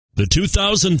The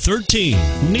 2013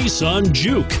 Nissan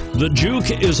Juke. The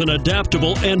Juke is an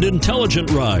adaptable and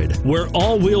intelligent ride where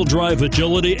all-wheel drive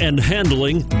agility and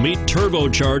handling meet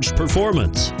turbocharged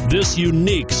performance. This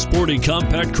unique, sporty,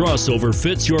 compact crossover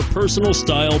fits your personal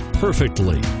style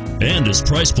perfectly and is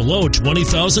priced below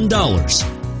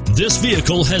 $20,000. This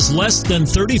vehicle has less than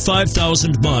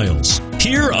 35,000 miles.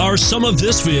 Here are some of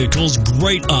this vehicle's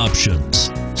great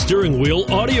options: steering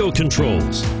wheel audio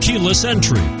controls, keyless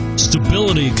entry,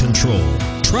 stability control,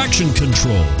 traction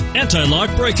control,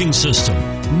 anti-lock braking system,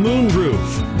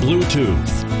 moonroof,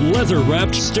 Bluetooth,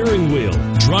 leather-wrapped steering wheel,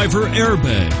 driver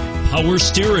airbag, power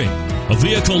steering. A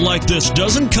vehicle like this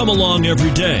doesn't come along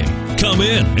every day. Come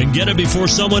in and get it before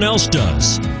someone else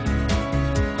does.